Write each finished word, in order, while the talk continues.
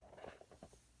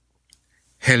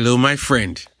Hello, my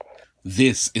friend.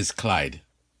 This is Clyde.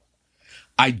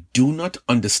 I do not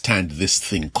understand this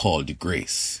thing called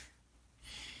grace.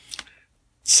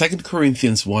 2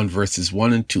 Corinthians 1 verses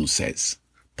 1 and 2 says,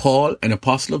 Paul, an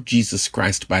apostle of Jesus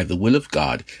Christ by the will of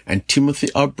God, and Timothy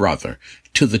our brother,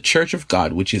 to the church of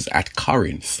God which is at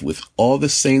Corinth, with all the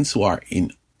saints who are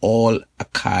in all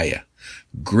Achaia,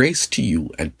 grace to you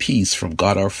and peace from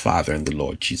God our Father and the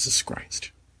Lord Jesus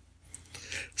Christ.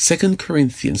 2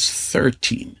 Corinthians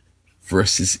 13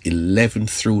 verses 11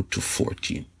 through to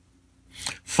 14.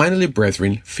 Finally,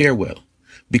 brethren, farewell.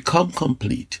 Become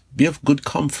complete. Be of good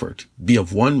comfort. Be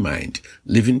of one mind.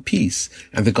 Live in peace.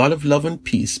 And the God of love and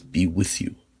peace be with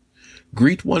you.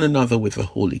 Greet one another with a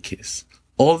holy kiss.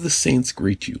 All the saints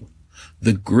greet you.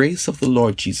 The grace of the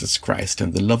Lord Jesus Christ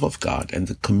and the love of God and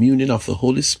the communion of the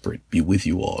Holy Spirit be with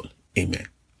you all. Amen.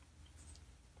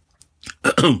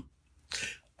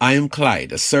 I am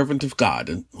Clyde, a servant of God,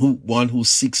 and one who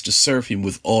seeks to serve him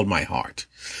with all my heart.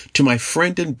 To my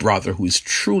friend and brother who is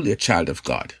truly a child of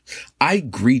God, I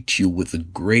greet you with the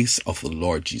grace of the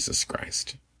Lord Jesus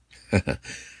Christ.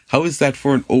 How is that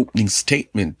for an opening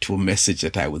statement to a message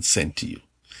that I would send to you?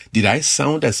 Did I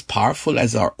sound as powerful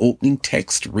as our opening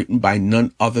text written by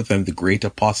none other than the great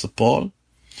Apostle Paul?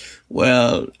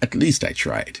 Well, at least I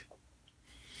tried.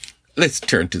 Let's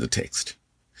turn to the text.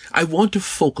 I want to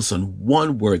focus on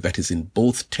one word that is in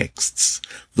both texts,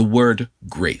 the word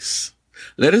grace.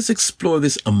 Let us explore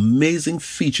this amazing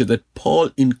feature that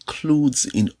Paul includes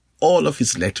in all of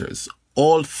his letters,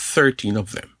 all 13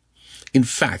 of them. In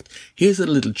fact, here's a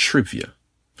little trivia.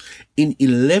 In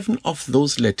 11 of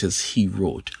those letters he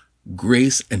wrote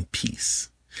grace and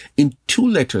peace. In 2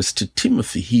 letters to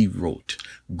Timothy he wrote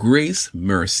grace,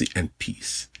 mercy, and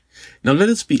peace. Now let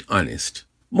us be honest.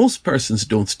 Most persons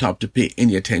don't stop to pay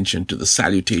any attention to the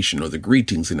salutation or the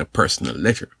greetings in a personal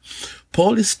letter.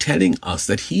 Paul is telling us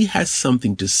that he has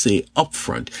something to say up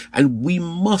front, and we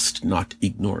must not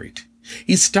ignore it.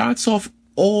 He starts off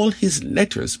all his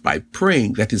letters by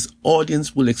praying that his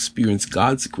audience will experience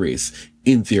God's grace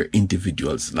in their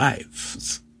individuals'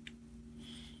 lives.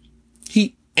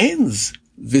 He ends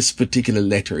this particular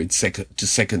letter to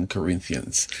 2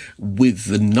 Corinthians with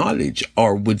the knowledge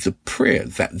or with the prayer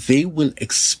that they will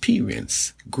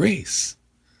experience grace.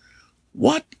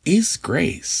 What is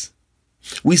grace?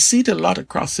 We see it a lot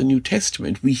across the New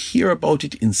Testament. We hear about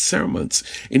it in sermons.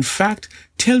 In fact,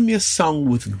 tell me a song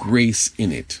with grace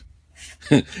in it.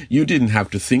 You didn't have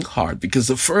to think hard because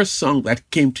the first song that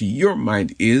came to your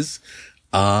mind is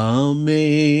Amazing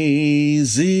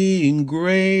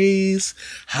Grace,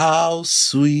 how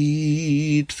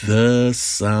sweet the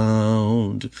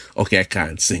sound. Okay, I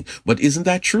can't sing, but isn't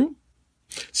that true?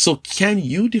 So can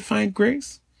you define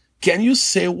grace? Can you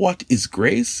say what is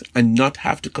grace and not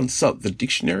have to consult the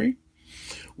dictionary?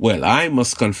 Well, I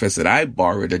must confess that I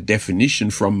borrowed a definition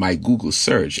from my Google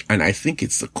search, and I think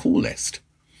it's the coolest.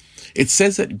 It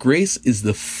says that grace is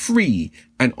the free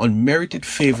and unmerited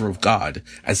favor of God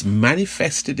as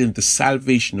manifested in the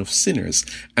salvation of sinners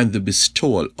and the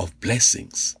bestowal of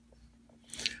blessings.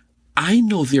 I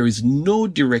know there is no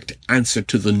direct answer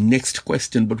to the next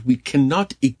question, but we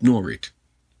cannot ignore it.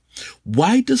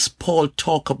 Why does Paul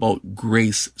talk about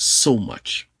grace so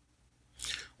much?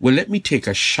 Well, let me take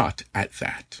a shot at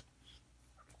that.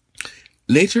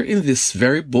 Later in this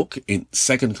very book, in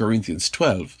 2 Corinthians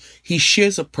 12, he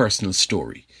shares a personal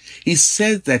story. He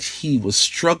said that he was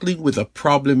struggling with a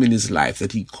problem in his life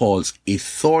that he calls a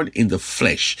thorn in the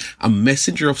flesh, a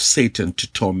messenger of Satan to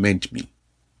torment me.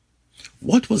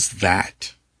 What was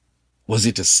that? Was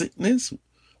it a sickness?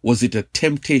 Was it a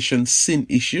temptation sin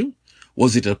issue?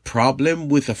 Was it a problem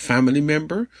with a family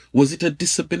member? Was it a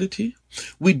disability?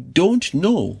 We don't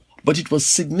know. But it was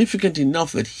significant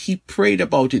enough that he prayed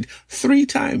about it 3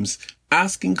 times,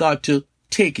 asking God to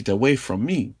take it away from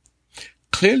me.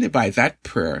 Clearly by that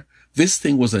prayer, this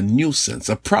thing was a nuisance,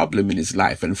 a problem in his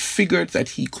life, and figured that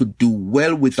he could do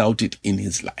well without it in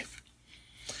his life.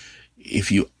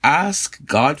 If you ask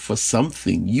God for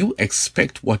something, you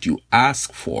expect what you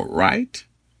ask for, right?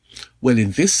 Well,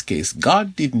 in this case,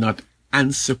 God did not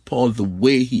answer Paul the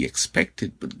way he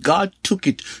expected, but God took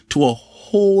it to a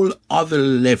whole other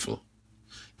level.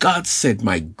 God said,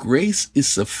 my grace is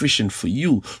sufficient for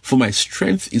you, for my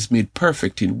strength is made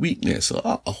perfect in weakness.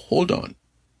 Hold on.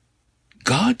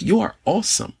 God, you are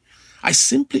awesome. I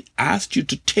simply asked you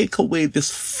to take away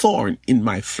this thorn in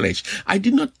my flesh. I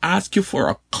did not ask you for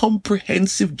a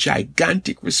comprehensive,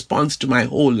 gigantic response to my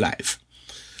whole life.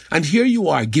 And here you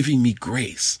are giving me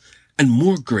grace and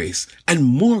more grace and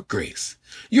more grace.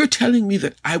 You're telling me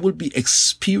that I will be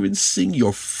experiencing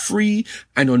your free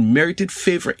and unmerited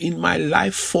favor in my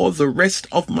life for the rest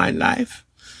of my life?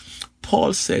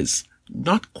 Paul says,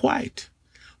 not quite.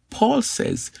 Paul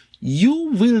says,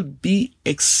 you will be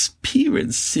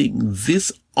experiencing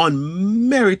this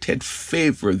unmerited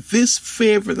favor, this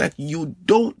favor that you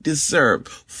don't deserve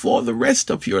for the rest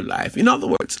of your life. In other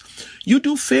words, you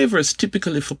do favors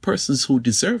typically for persons who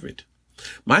deserve it.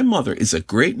 My mother is a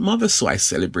great mother, so I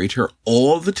celebrate her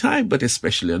all the time, but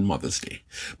especially on Mother's Day.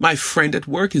 My friend at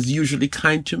work is usually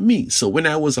kind to me, so when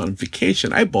I was on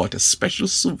vacation, I bought a special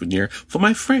souvenir for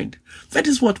my friend. That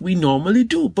is what we normally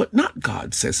do, but not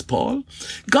God, says Paul.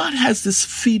 God has this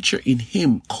feature in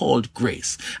him called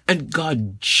grace, and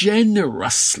God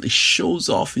generously shows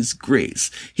off his grace,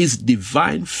 his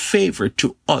divine favor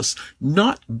to us,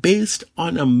 not based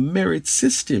on a merit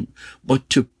system, but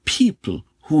to people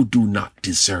who do not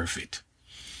deserve it.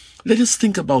 Let us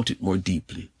think about it more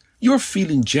deeply. You're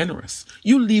feeling generous.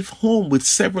 You leave home with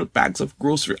several bags of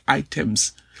grocery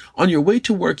items. On your way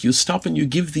to work, you stop and you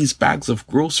give these bags of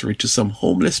grocery to some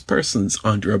homeless persons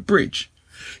under a bridge.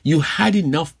 You had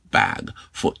enough bag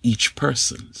for each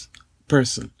person.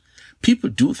 People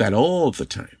do that all the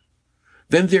time.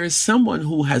 Then there is someone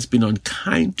who has been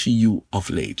unkind to you of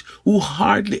late, who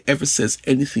hardly ever says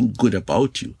anything good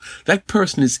about you. That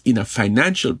person is in a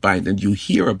financial bind and you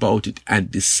hear about it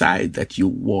and decide that you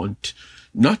want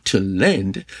not to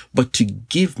lend, but to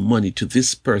give money to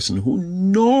this person who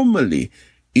normally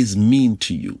is mean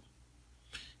to you.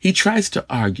 He tries to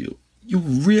argue, you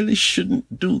really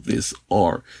shouldn't do this,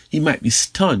 or he might be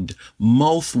stunned,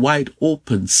 mouth wide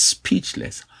open,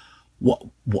 speechless.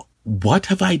 What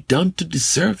have I done to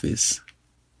deserve this?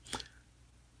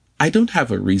 I don't have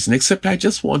a reason, except I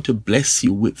just want to bless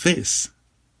you with this.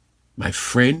 My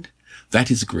friend,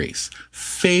 that is grace,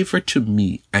 favor to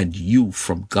me and you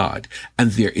from God,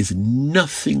 and there is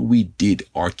nothing we did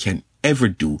or can ever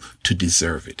do to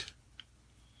deserve it.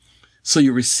 So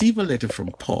you receive a letter from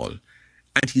Paul,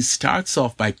 and he starts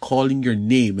off by calling your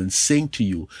name and saying to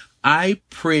you, I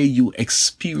pray you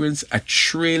experience a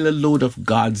trailer load of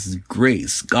God's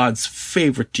grace, God's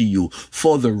favor to you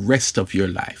for the rest of your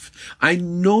life. I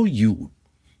know you,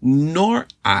 nor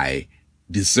I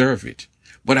deserve it,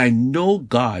 but I know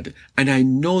God, and I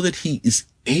know that he is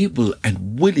able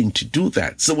and willing to do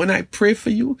that. So when I pray for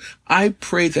you, I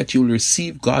pray that you'll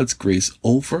receive God's grace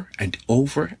over and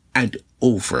over and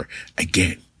over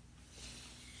again.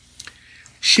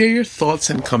 Share your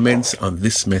thoughts and comments on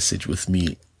this message with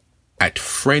me at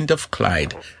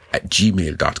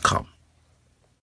friendofclyde@gmail.com.